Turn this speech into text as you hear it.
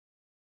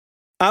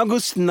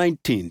August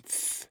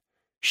 19th.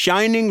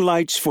 Shining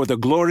lights for the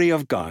glory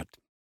of God.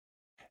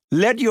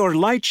 Let your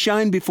light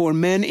shine before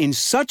men in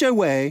such a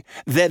way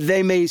that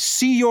they may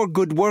see your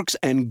good works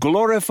and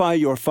glorify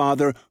your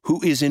Father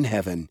who is in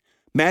heaven.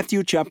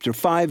 Matthew chapter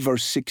 5,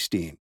 verse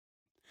 16.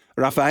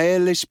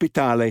 Raffaele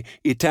Spitale,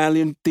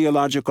 Italian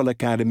Theological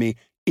Academy,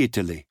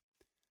 Italy.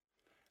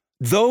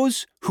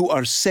 Those who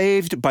are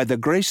saved by the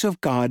grace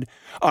of God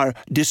are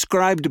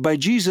described by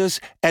Jesus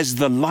as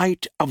the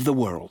light of the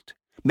world.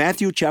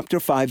 Matthew chapter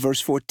 5, verse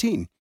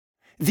 14.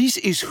 This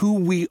is who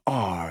we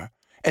are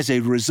as a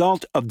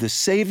result of the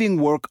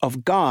saving work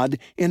of God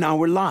in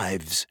our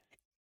lives.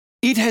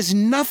 It has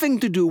nothing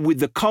to do with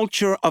the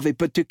culture of a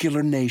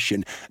particular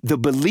nation. The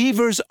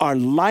believers are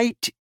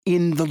light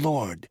in the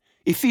Lord.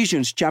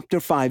 Ephesians chapter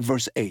 5,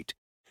 verse 8.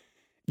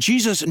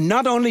 Jesus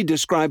not only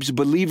describes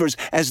believers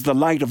as the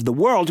light of the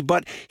world,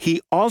 but he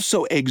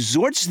also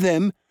exhorts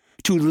them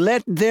to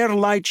let their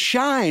light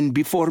shine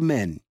before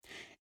men.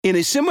 In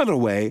a similar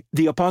way,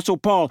 the Apostle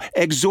Paul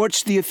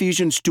exhorts the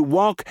Ephesians to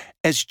walk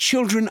as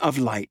children of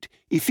light.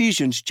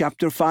 Ephesians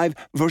chapter 5,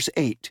 verse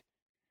 8.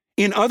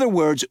 In other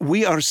words,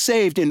 we are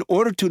saved in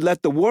order to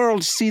let the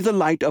world see the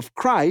light of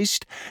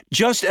Christ,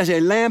 just as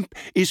a lamp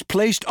is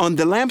placed on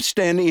the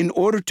lampstand in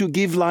order to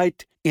give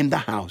light in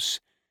the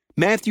house.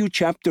 Matthew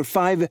chapter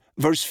 5,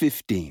 verse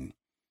 15.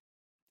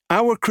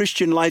 Our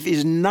Christian life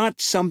is not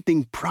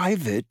something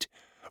private.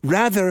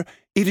 Rather,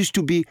 it is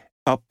to be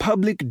a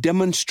public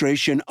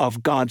demonstration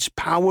of God's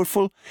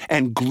powerful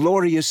and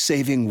glorious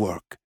saving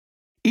work.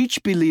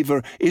 Each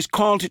believer is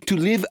called to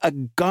live a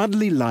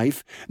godly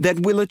life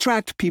that will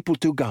attract people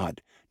to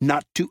God,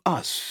 not to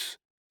us.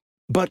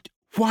 But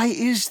why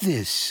is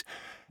this?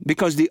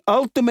 Because the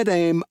ultimate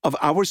aim of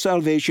our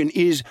salvation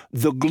is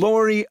the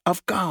glory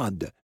of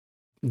God.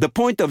 The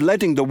point of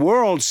letting the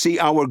world see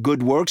our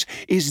good works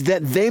is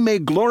that they may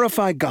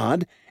glorify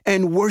God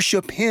and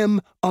worship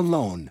Him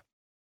alone.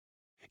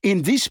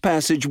 In this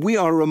passage, we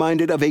are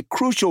reminded of a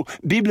crucial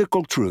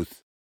biblical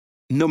truth.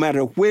 No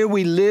matter where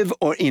we live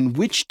or in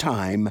which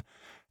time,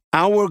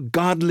 our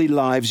godly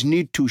lives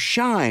need to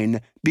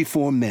shine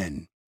before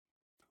men.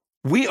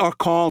 We are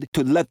called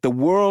to let the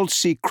world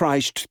see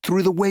Christ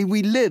through the way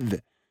we live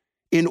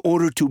in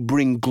order to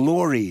bring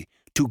glory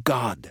to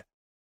God.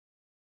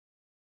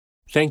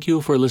 Thank you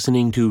for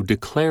listening to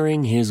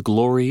Declaring His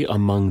Glory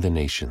Among the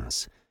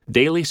Nations,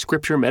 daily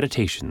scripture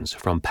meditations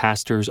from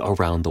pastors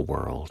around the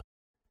world.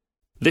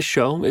 This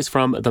show is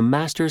from the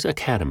Masters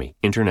Academy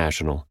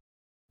International.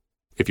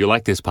 If you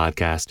like this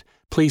podcast,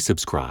 please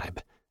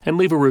subscribe and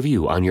leave a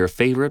review on your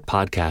favorite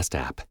podcast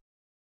app.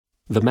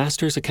 The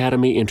Masters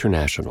Academy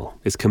International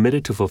is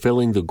committed to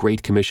fulfilling the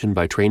Great Commission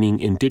by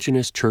training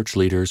Indigenous church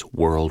leaders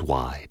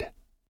worldwide.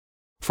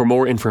 For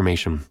more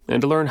information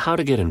and to learn how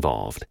to get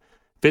involved,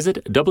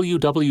 visit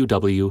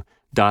www.tmai.org.